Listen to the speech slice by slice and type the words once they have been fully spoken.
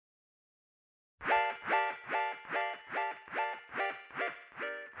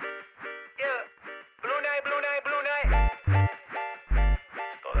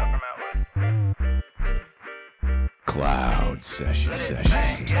Let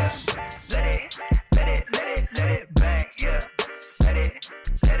it bang, yeah. Let it bang, yeah. Let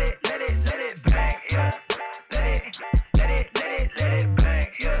it bang,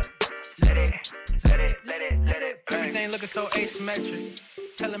 yeah. Let it bang. Everything looking so asymmetric.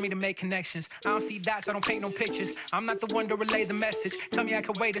 Telling me to make connections. I don't see dots, I don't paint no pictures. I'm not the one to relay the message. Tell me I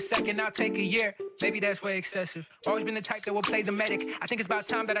could wait a second, I'll take a year. Maybe that's way excessive. Always been the type that will play the medic. I think it's about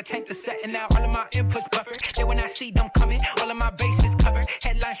time that I tank the set. And now all of my inputs buffered. Then when I see them coming, all of my bases covered.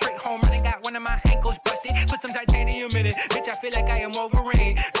 Headline straight home running, got one of my ankles busted. Put some titanium in it. Bitch, I feel like I am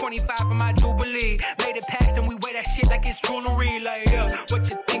Wolverine. 25 for my Jubilee. Made it past and we wear that shit like it's jewelry. Like, yeah, what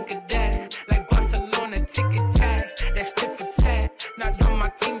you think of that? Like Barcelona ticket tag. That's tit for tat. Not on my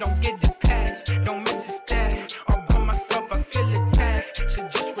team, don't get the pass. Don't miss a stat. All by myself, I feel attacked. So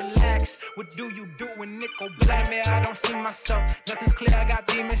just relax. What do you do when nickel black? Man, I don't see myself. Nothing's clear, I got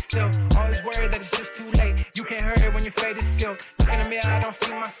demons still. Always worried that it's just too late. You can't hurry when your fate is sealed. Look in the mirror, I don't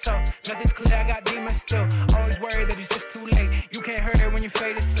see myself. Nothing's clear, I got demons still. Always worried that it's just too late. You can't hurry when your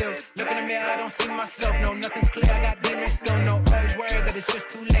fate is sealed. Look in the mirror, I don't see myself. No, nothing's clear, I got demons still. No, always worried that it's just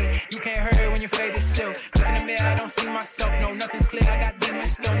too late. You can't hurry when your fate is sealed. Look in the mirror, I don't see myself. No, nothing's clear, I got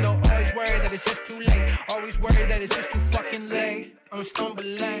demons still. No, always worried that it's just too late. Always worried that it's just too fucking late. I'm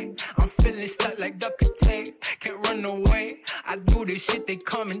stumbling, I'm feeling stuck like duck and tape. Can't run away. I do this shit they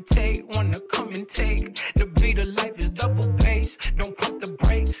commentate. Wanna come and take. The beat of life is double bass. Don't pump the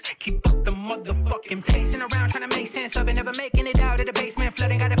brakes. Keep up the motherfucking pace. And around trying to make sense of it. Never making it out of the basement.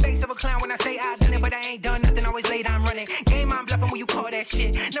 Flooding got the face of a clown when I say I done it. But I ain't done nothing. Always late, I'm running. Game, I'm bluffing when you call that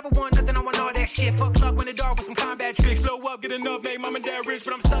shit. Never won nothing, I want all that shit. Fuck luck when the dog with some combat tricks. Blow up, get enough, make mom and dad rich.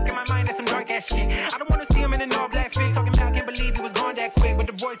 But I'm stuck in my mind, that's some dark ass shit. I don't wanna see him in an all black fit. Talking about, can't believe he was gone that quick. But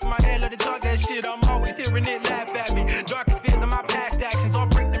the voice in my head, let it talk that shit. I'm always hearing it laugh at me. Darkest fears of my past actions. I'll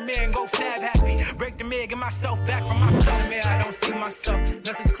break the mirror and go snap happy. Break the mirror, get myself back from myself. Mirror, I don't see myself.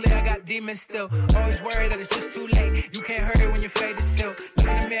 Nothing's clear, I got demons still. Always worried that it's just too late. You can't hurry when your fate is sealed. Look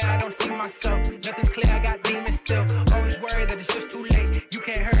in the mirror, I don't see myself. Nothing's clear, I got demons still. Always worried that it's just too late. You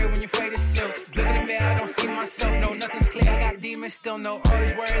can't hurry when your fate is sealed. Look in the mirror, I don't see myself. No, nothing's clear, I got demons still. No,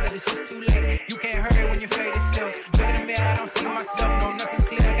 always worried that it's just too late. You can't hurry when your fate is sealed. Look in the mirror, I don't see myself. No, nothing's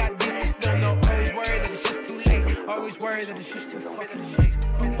clear, I got demons still. No, always worried that it's just too late. Always worried that it's just too fucking late.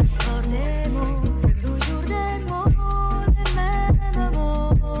 Encore des mots, toujours des mots, les mêmes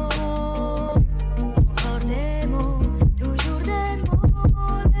mots. Encore des mots, toujours des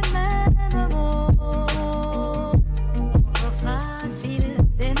mots, les mêmes mots. Encore facile,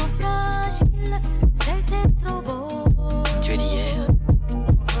 des mots fragiles, c'était trop beau. Tu es d'hier.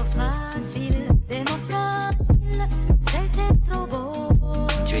 Encore facile, des mots fragiles, c'était trop beau.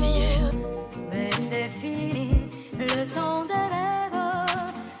 Tu es d'hier. Mais c'est fini, le temps des rêves.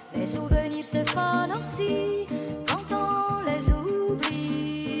 Les souvenirs se fanent aussi quand on les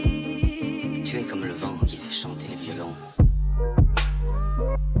oublie. Tu es comme le vent qui fait chanter les violons.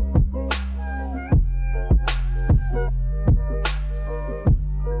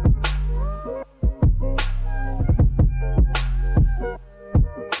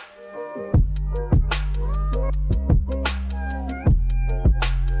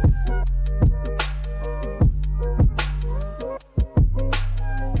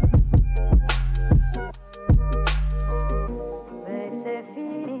 Mais c'est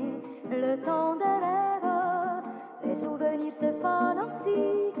fini, le temps des rêves. Les souvenirs se fanent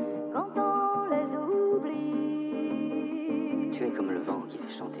aussi quand on les oublie. Tu es comme le vent qui fait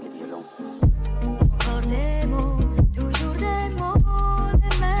chanter les violons. Encore des mots, toujours des mots,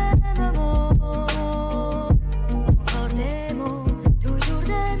 les mêmes mots. Encore des mots, toujours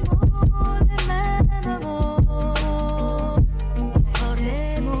des mots, les mêmes mots. Encore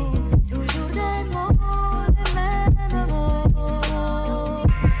des mots, toujours des mots, les mêmes mots.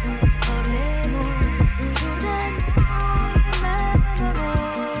 Encore des mots, toujours des mots, les mêmes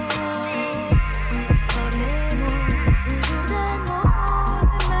mots. Encore des mots, toujours des mots,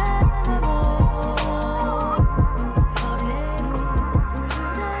 les mêmes mots.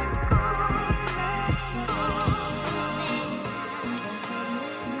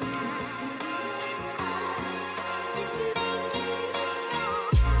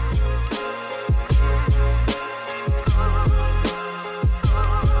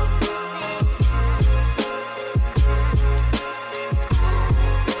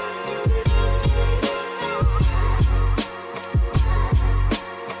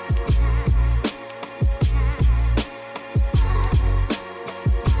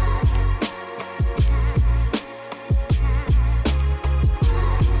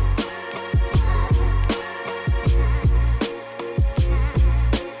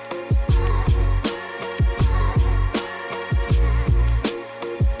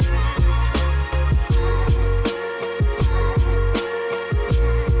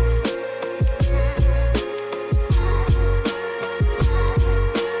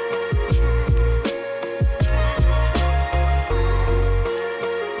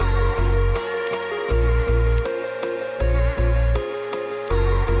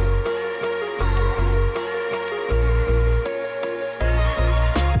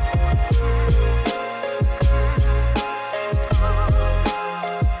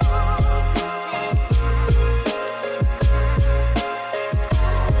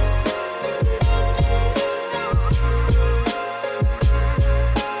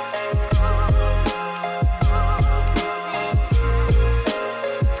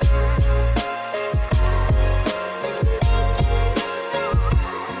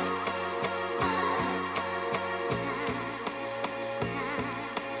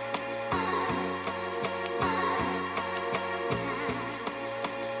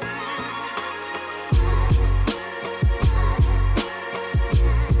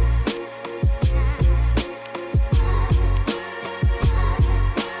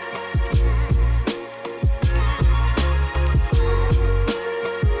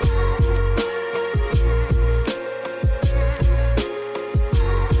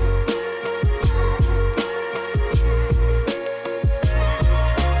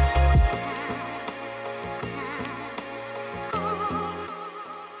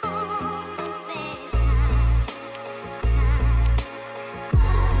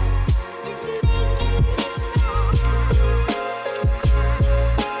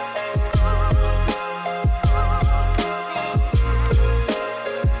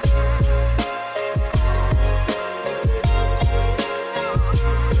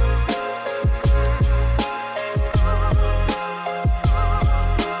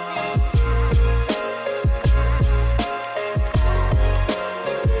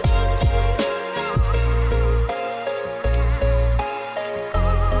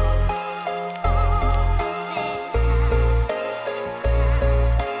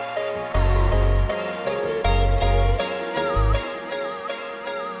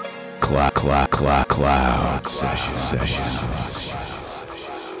 Cloud Session.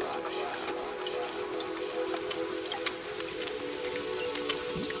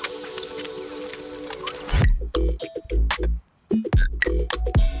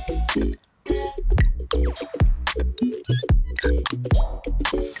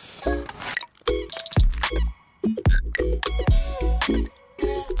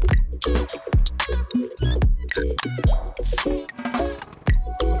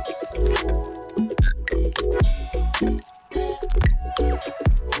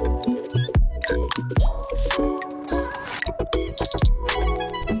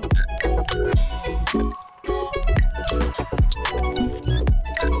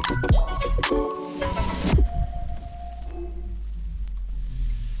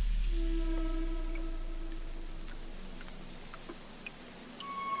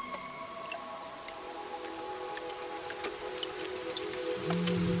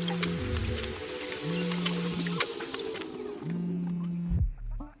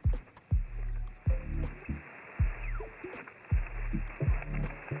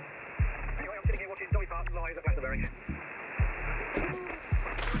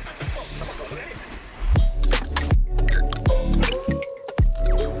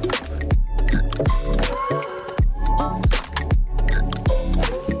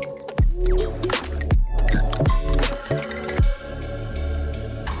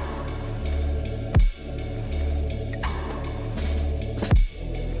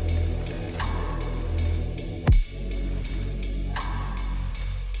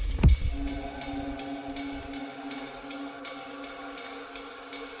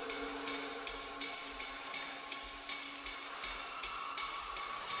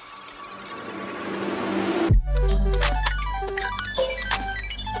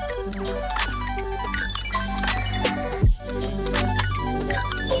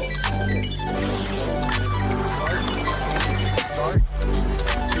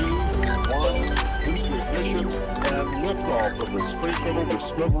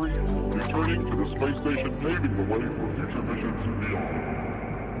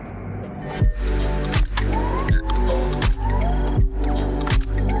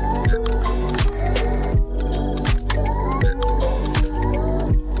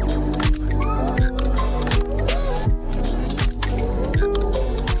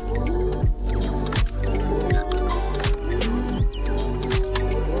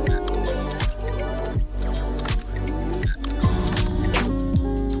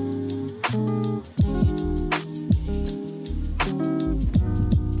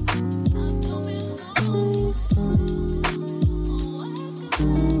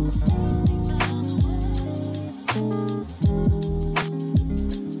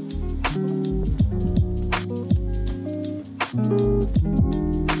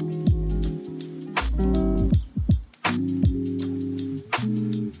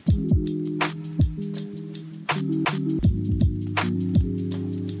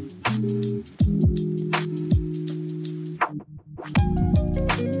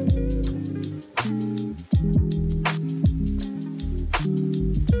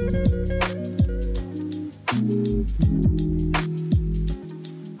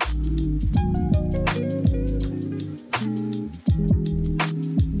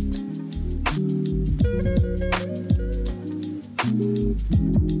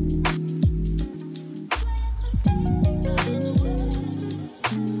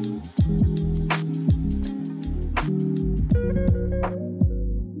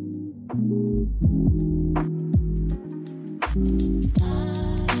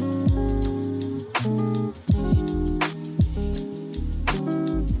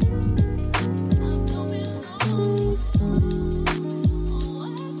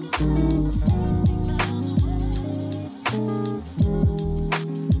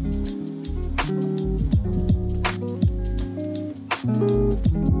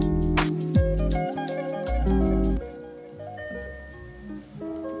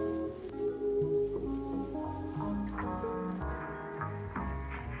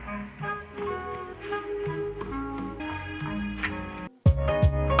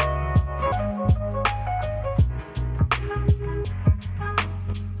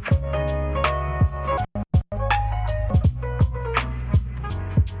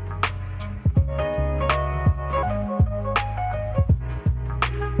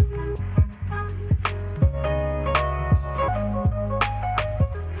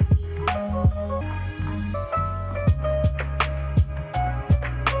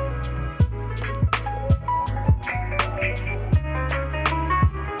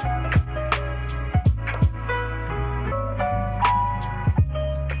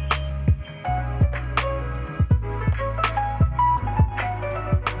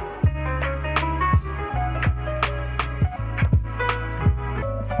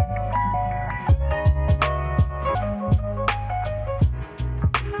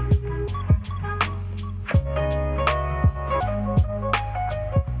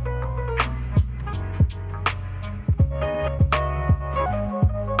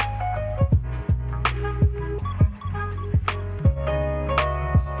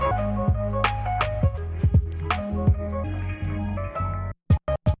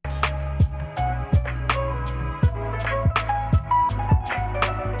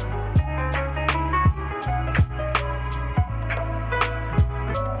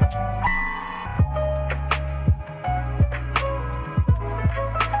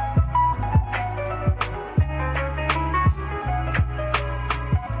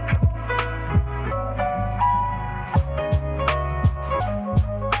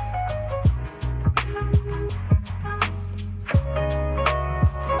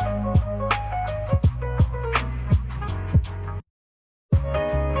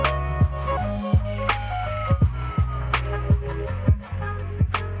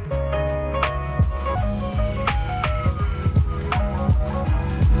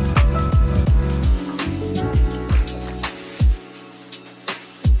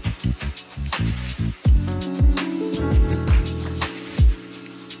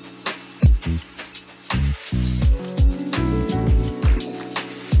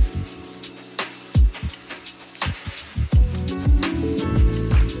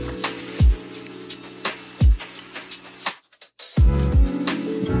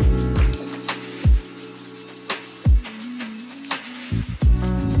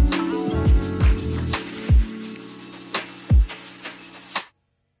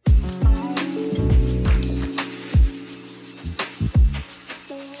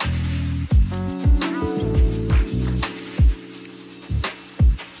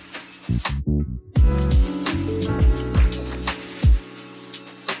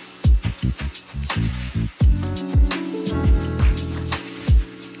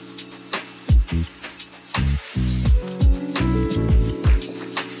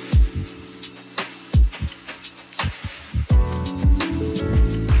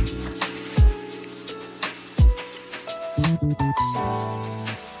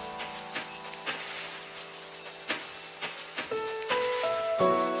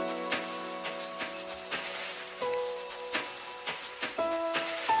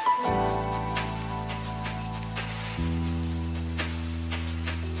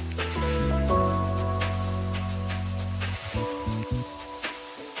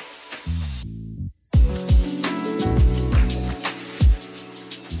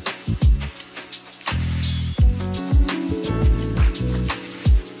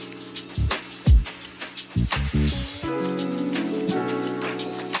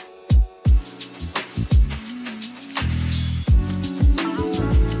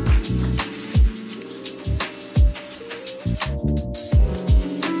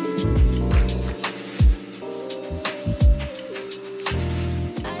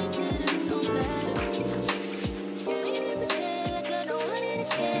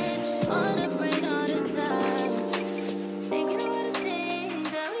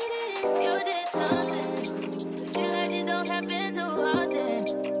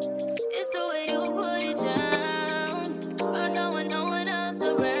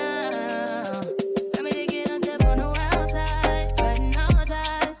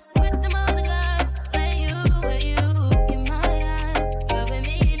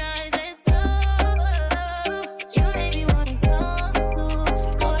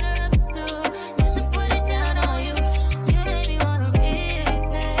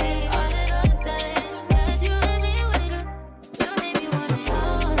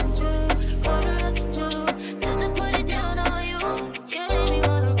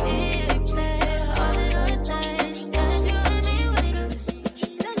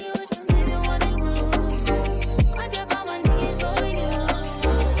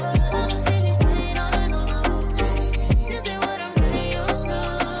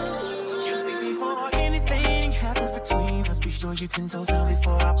 You 10 toes down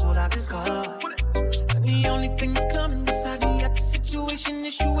before I pulled out this car. And the only thing that's coming beside me at the situation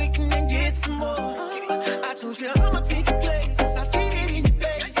is you waiting and get some more. I told you I'ma take your place, since I seen it in your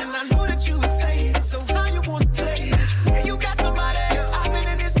face, and I knew that you would say it. So how you wanna play this? Yeah, you got somebody. I've been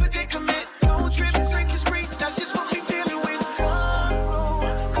in this predicament. Don't trip and drink discreet. That's just what we dealing with.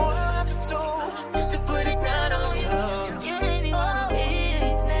 Quarter after two, just to put it down on you. You made me wanna be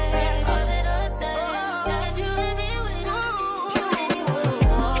there. All that other thing that you and me with.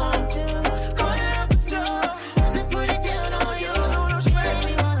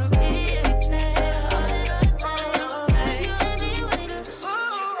 You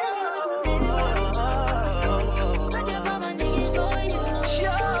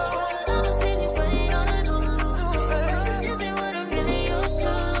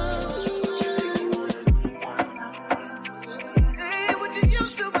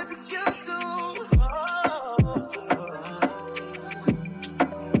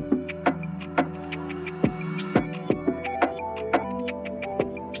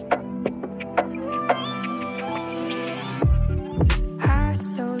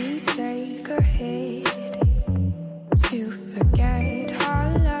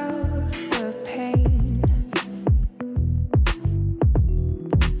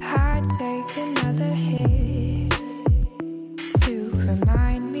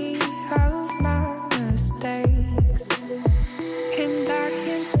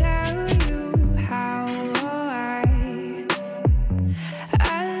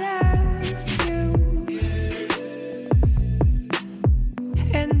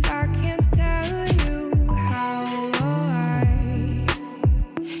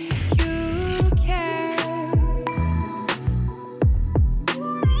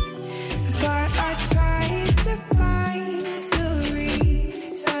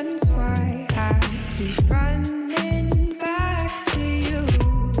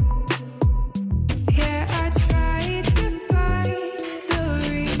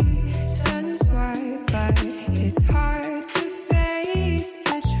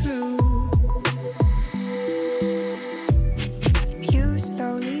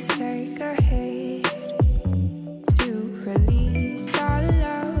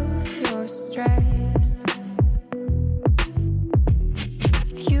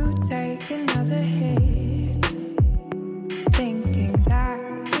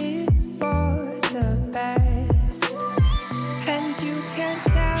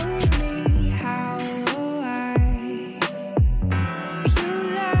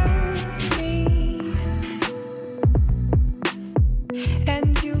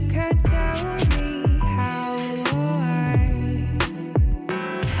you can tell me how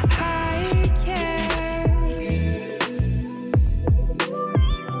I care.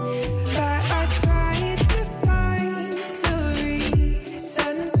 But I tried to find the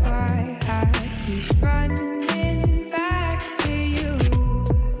reasons why I keep running back to you.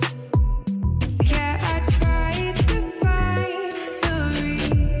 Yeah, I tried to find the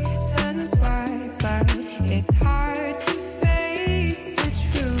reasons why, but it's hard to face the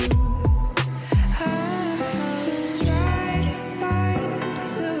truth. I try to find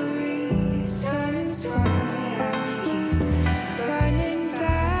the reasons why I keep running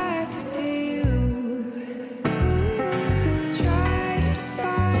back to you. Try to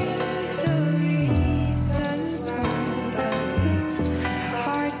find the reasons why, but it's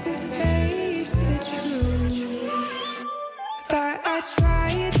hard to face the truth. But I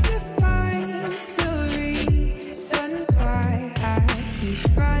tried to find the reasons why I keep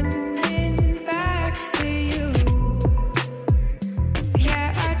running back to you. Yeah,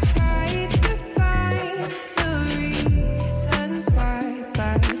 I tried to find the reasons why,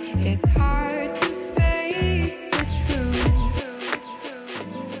 but it's hard to face the truth.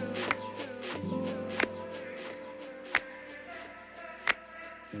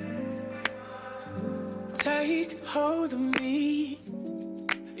 Take hold of me.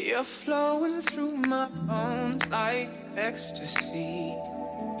 You're flowing through my bones like ecstasy,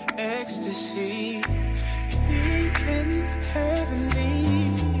 ecstasy. Feeling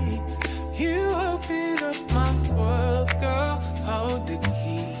heavenly. You open up my world, girl. Hold the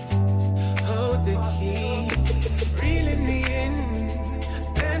key, hold the key. Reeling me in,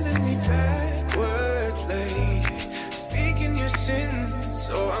 bending me backwards, lady. Speaking your sins,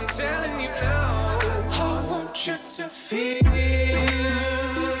 so I'm telling you now. I want you to feel.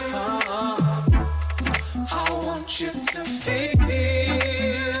 I want you to feel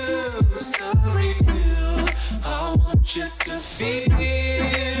so real. I want you to feel.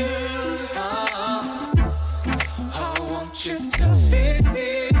 I want you to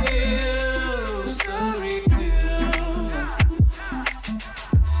feel so real.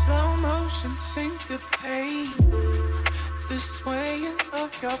 Slow motion syncopate. The swaying of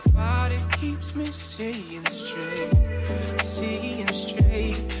your body keeps me seeing straight, seeing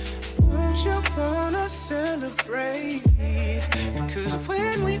straight. Don't you wanna celebrate? Cause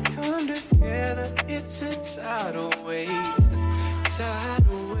when we come together, it's a tidal wave,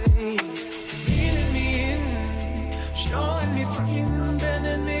 tidal wave. Feeling me in, showing me skin,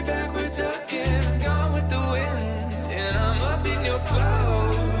 bending me backwards again. Gone with the wind, and I'm up in your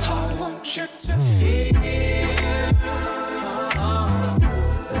cloud. I want you to feel.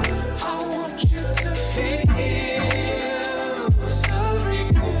 I want you to feel so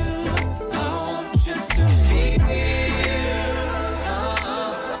real. I want you to feel.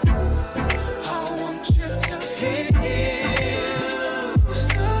 I want you to feel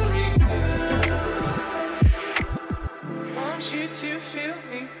so real. Want you to feel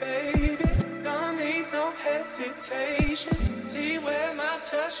me, baby. Don't need no hesitation. See where my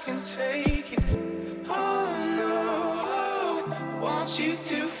touch can take it. Oh no. Want you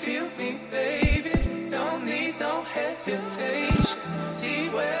to feel me, baby. Don't need no hesitation. See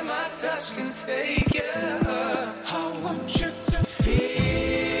where my touch can take you. I want you to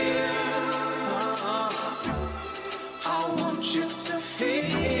feel. I want you to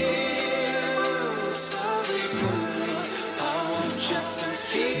feel so real. I want you to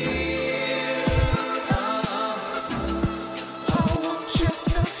feel. I want you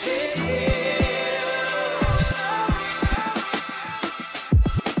to feel.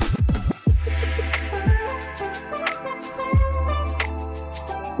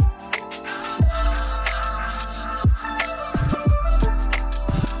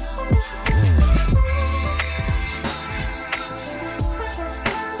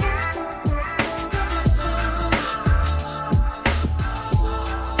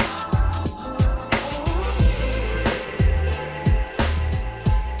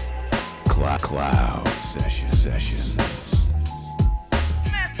 Cloud Sessions.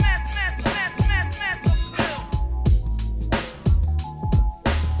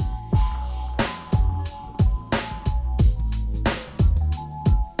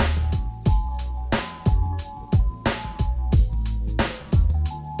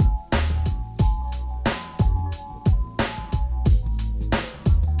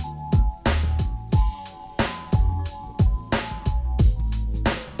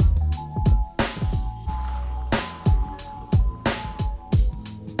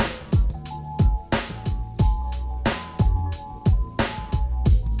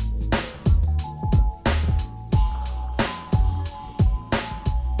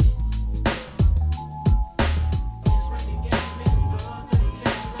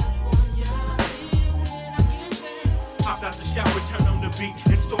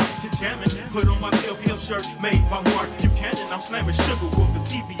 Put on my pale shirt made by Mark Buchanan. I'm slamming sugar with the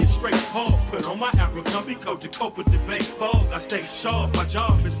CB is straight hard. Put on my Abercrombie coat to cope with the baseball. I stay sharp, my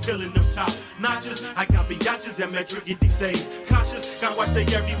job is killing them top notches. I got biatches and metric get these days cautious. Gotta watch they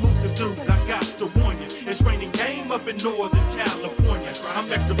every move to do. I got to warn you, it's raining game up in Northern California.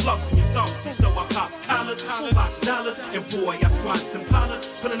 I'm extra flossy and saucy, so I pops collars, box dollars, and boy, I squats and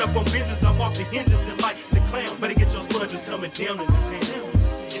polars. Putting up on binges, I'm off the hinges and like to clown. Better get your sponges coming down in the town.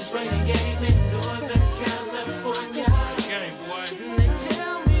 It's raining game in Northern California. Game, boy. They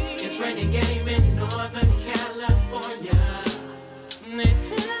tell me it's raining game in Northern California. They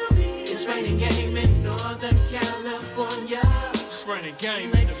tell me it's raining game in Northern California. It's raining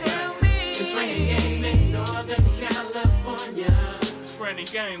game They in the tell game. me it's raining game in Northern California. It's raining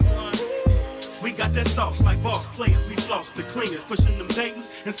game, boy. We got that sauce like boss players, we floss the cleaners, pushing them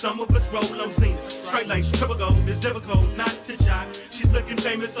Daytons, and some of us roll them Zeniths. Straight lace, triple gold, it's difficult not to jock. She's looking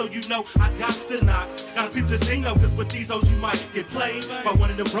famous, so you know I got to knock. Got people to sing though, cause with these hoes you might get played by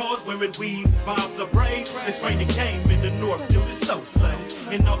one of them broads wearing weaves, bobs or braids. It's raining game in the north, dude, it's so flooded.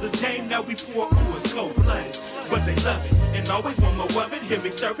 In all this game now we pour, ooh, it's cold-blooded. But they love it, and always want more of it. Hear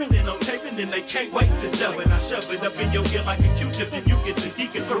me serving and I'm taping, and they can't wait to dub it. I shove it up in your ear like a Q-tip, and you get to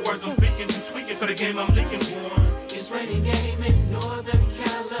geeking. For the words I'm speaking, you tweaking. For the game I'm leaking for. It's raining game in Northern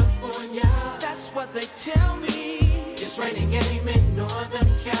California. That's what they tell me. It's raining game in Northern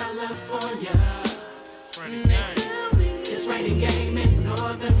California. It's raining They game. tell me it's raining game in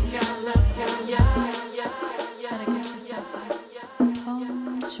Northern California. Better get yourself up.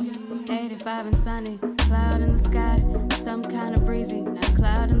 Palm tree. 85 and sunny, cloud in the sky. Some kind of breezy, not a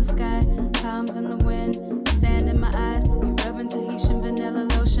cloud in the sky. Palms in the wind, sand in my eyes. We rubbing Tahitian vanilla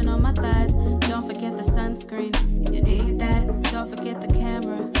lotion on my thighs. Don't forget the sunscreen, you need that. Don't forget the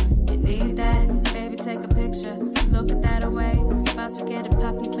camera, you need that. Baby, take a picture, look at that away. About to get it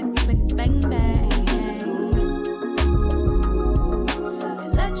poppin', click, click, bang, bang.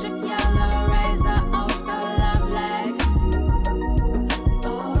 Electric yellow rays are oh so lovely.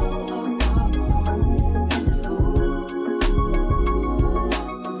 And it's cool.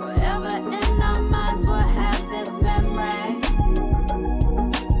 Forever in our minds we'll have this memory.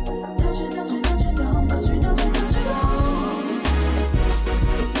 Don't you, don't you, don't you, don't, don't you, don't you, don't you, don't.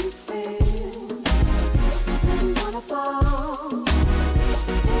 You feel that you wanna fall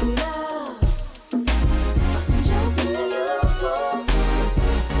in love. Just in you,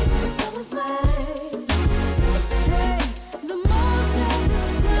 summer's made. Hey, the most of this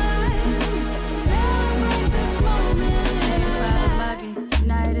time, celebrate this moment. 85 muggy,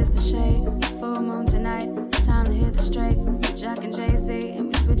 night is the shade. Full moon tonight, it's time to hit the straights. Jack and Jay-Z, and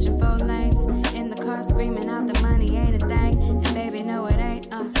we switching 4 lanes. In the car screaming out the money ain't a thing. And baby, no it ain't,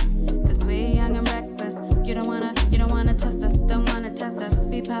 cause we young and reckless. You don't wanna test us, don't wanna test us.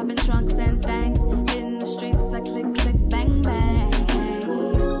 Be popping trunks and things, hitting the streets like click, click, bang, bang.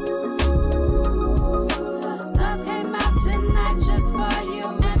 Stars came out tonight just for you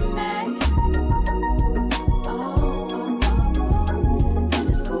and me. And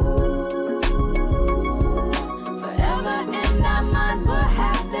it's cool. Forever in our minds we'll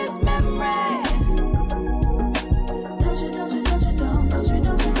have this memory. Don't you, don't you,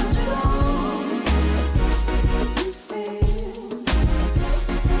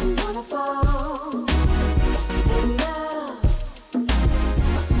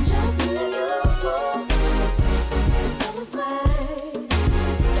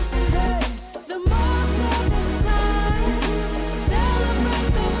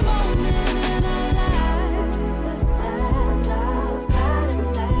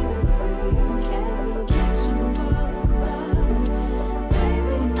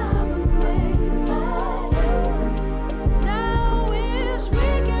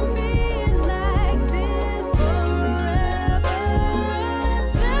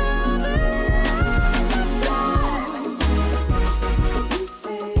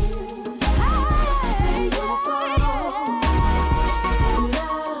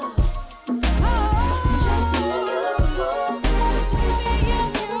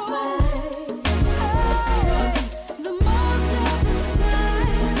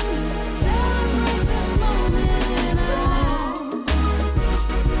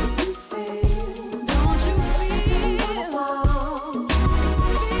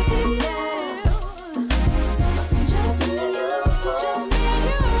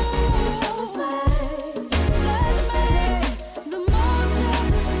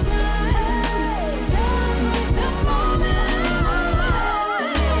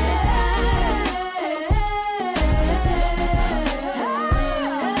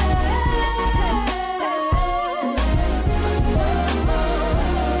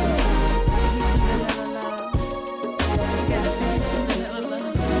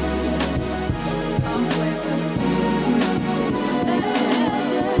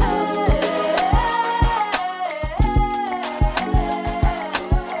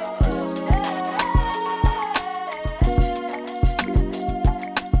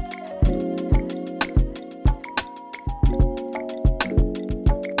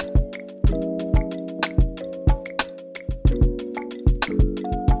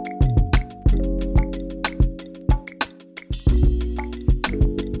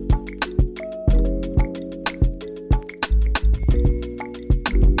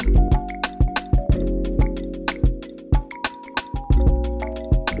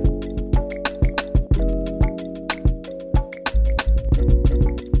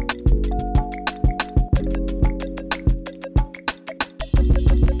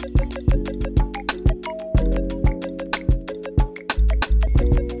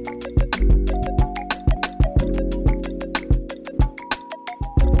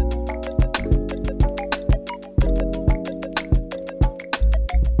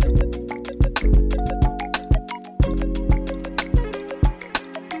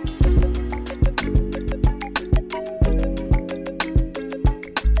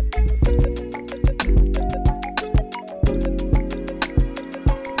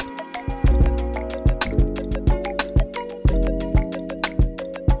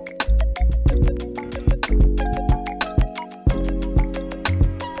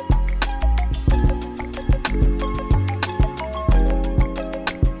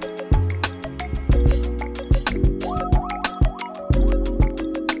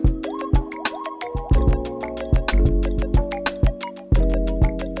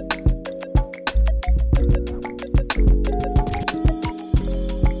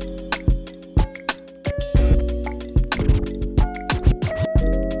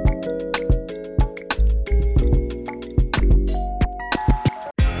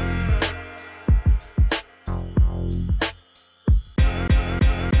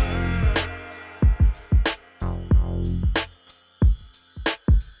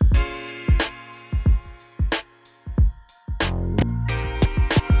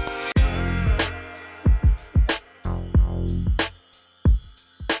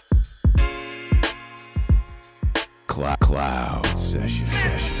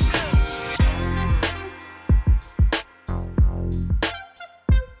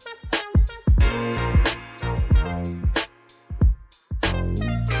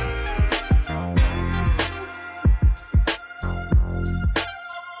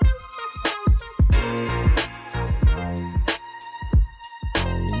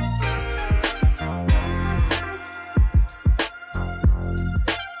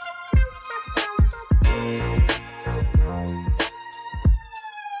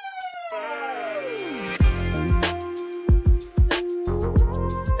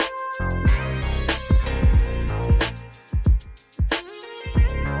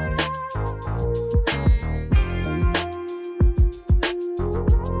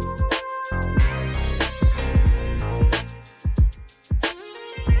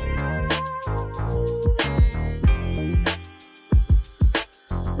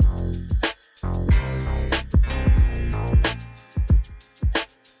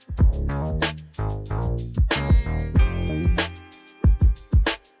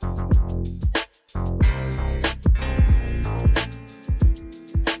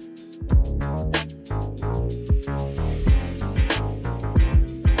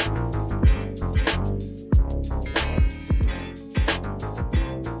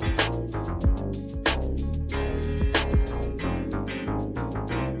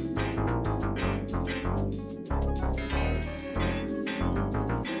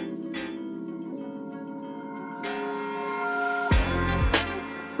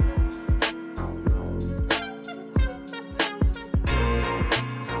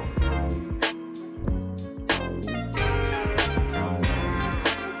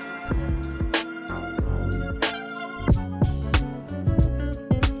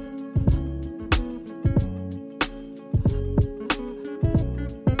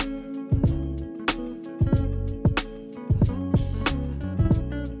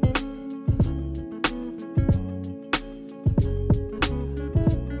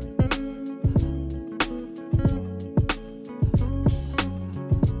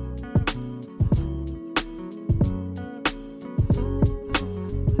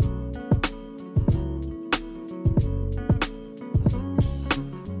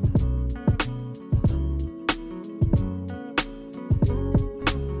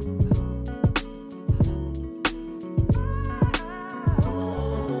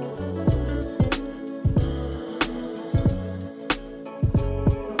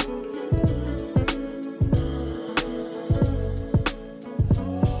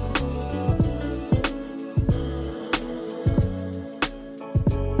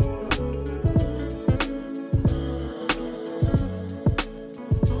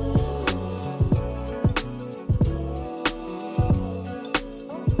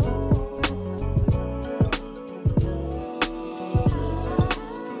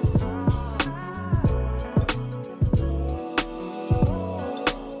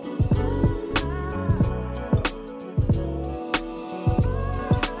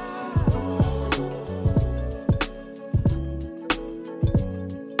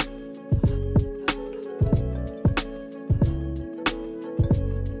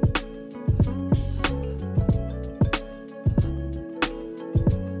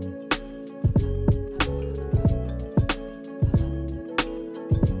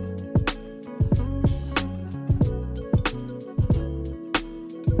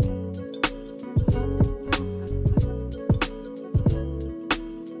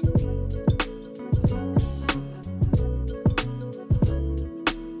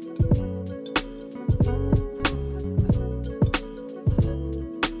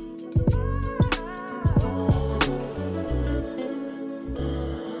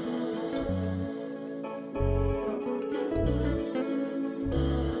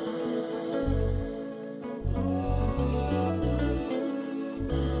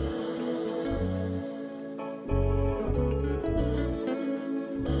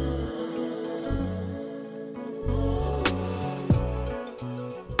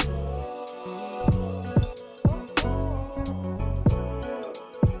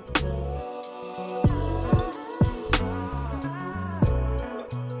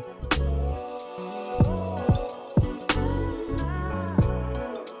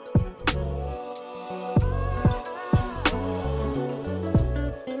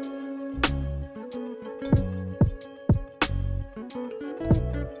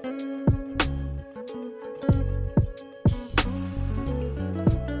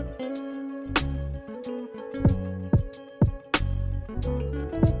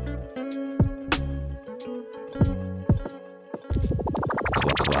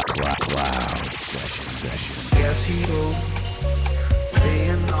 Casio,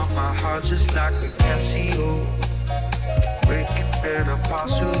 playing on my heart just like a Casio. Breaking it apart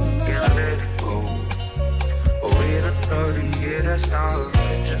so you can let it go. Oh, wait another year, that's not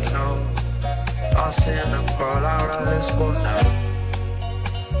original. I'll send a call, alright, let's go now.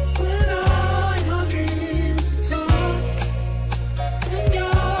 When all your dreams gone, and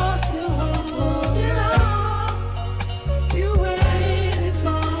you're still holding on, you waited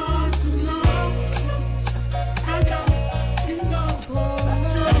for tomorrow. I know, you know, I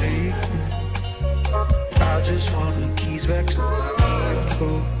say, I just want the keys back to my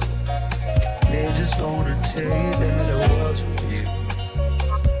vehicle. They just wanna tell you that it wasn't you.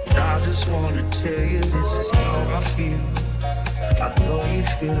 I just wanna tell you this is how I feel. I know you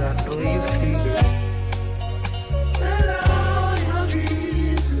feel, I know you feel it. And all your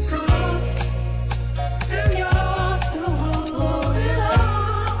dreams are gone, and you're still holding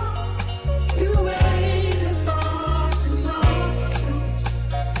on. You waited for tomorrow.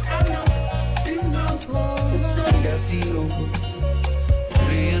 I know, you know, it's so Casio.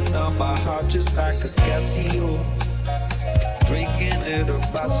 Playing on my heart just like a Casio. Breaking it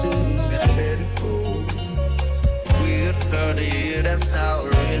apart so you can let it go. We're 30 years, that's not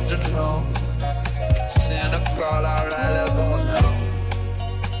original. Santa Claus, alright, let's go now.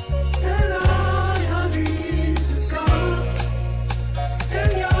 And all your dreams are gone,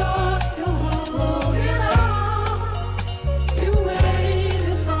 and you're still holding on. You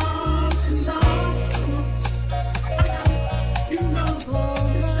waited for tomorrow. I know, you know,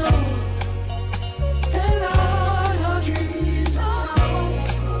 it's so. And all your dreams are gone,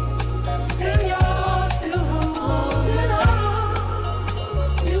 and you're still holding on.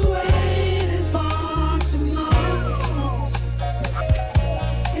 You waited for tomorrow.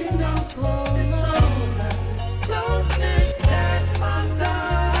 You know it's over. Don't think that my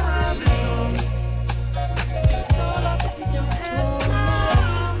love is gone. It's all up in your head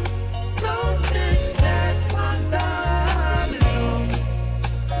now. Don't think that my love is gone.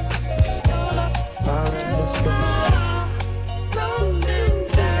 It's all up in your head now. Don't think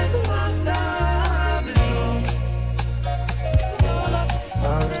that my love is gone. It's all up in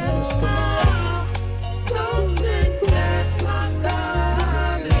your head now. Don't think that my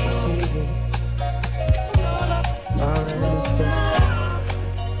love is gone. It's all up in your head now.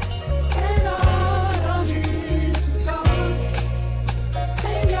 And all your dreams are gone,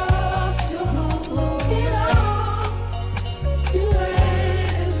 and you're still holding on. You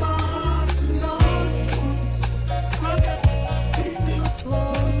waited for tomorrow. I know you know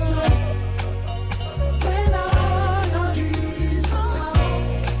so. When all your dreams are gone,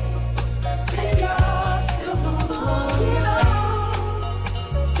 and you're still holding on.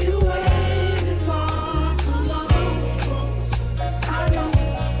 You waited for tomorrow. I know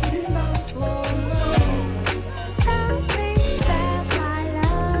you know so. Don't think that my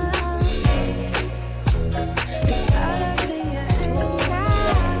love is all up in your head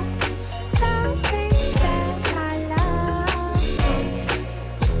now. Don't think that my love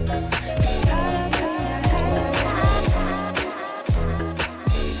is all up in your head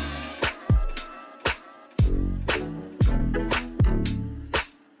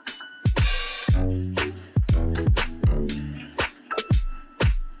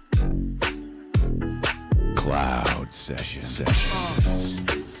Cloud Sessions.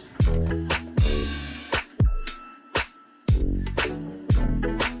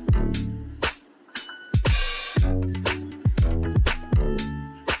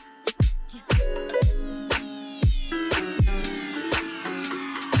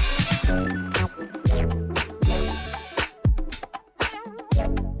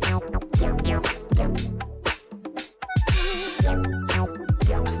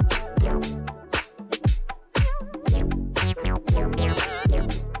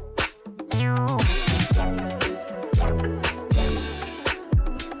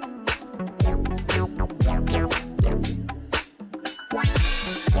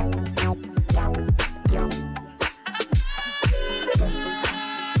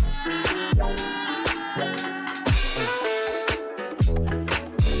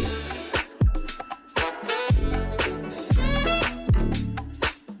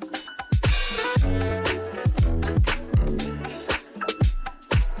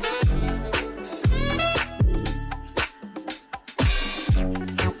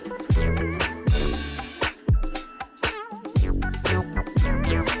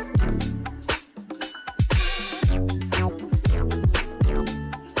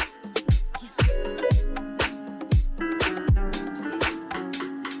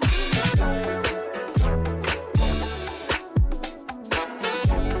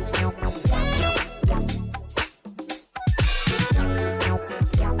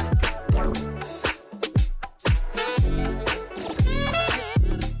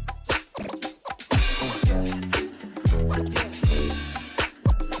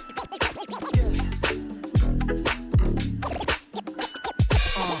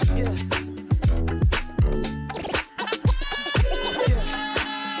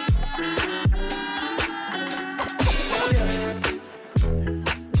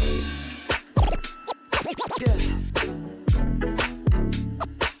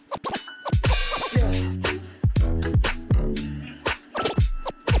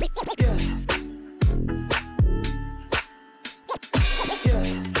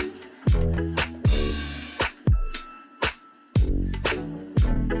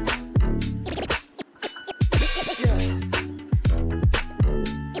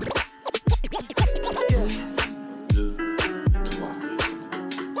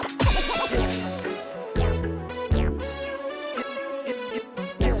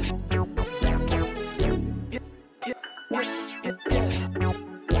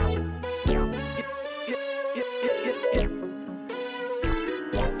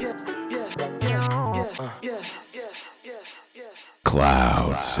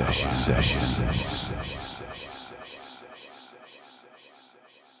 session.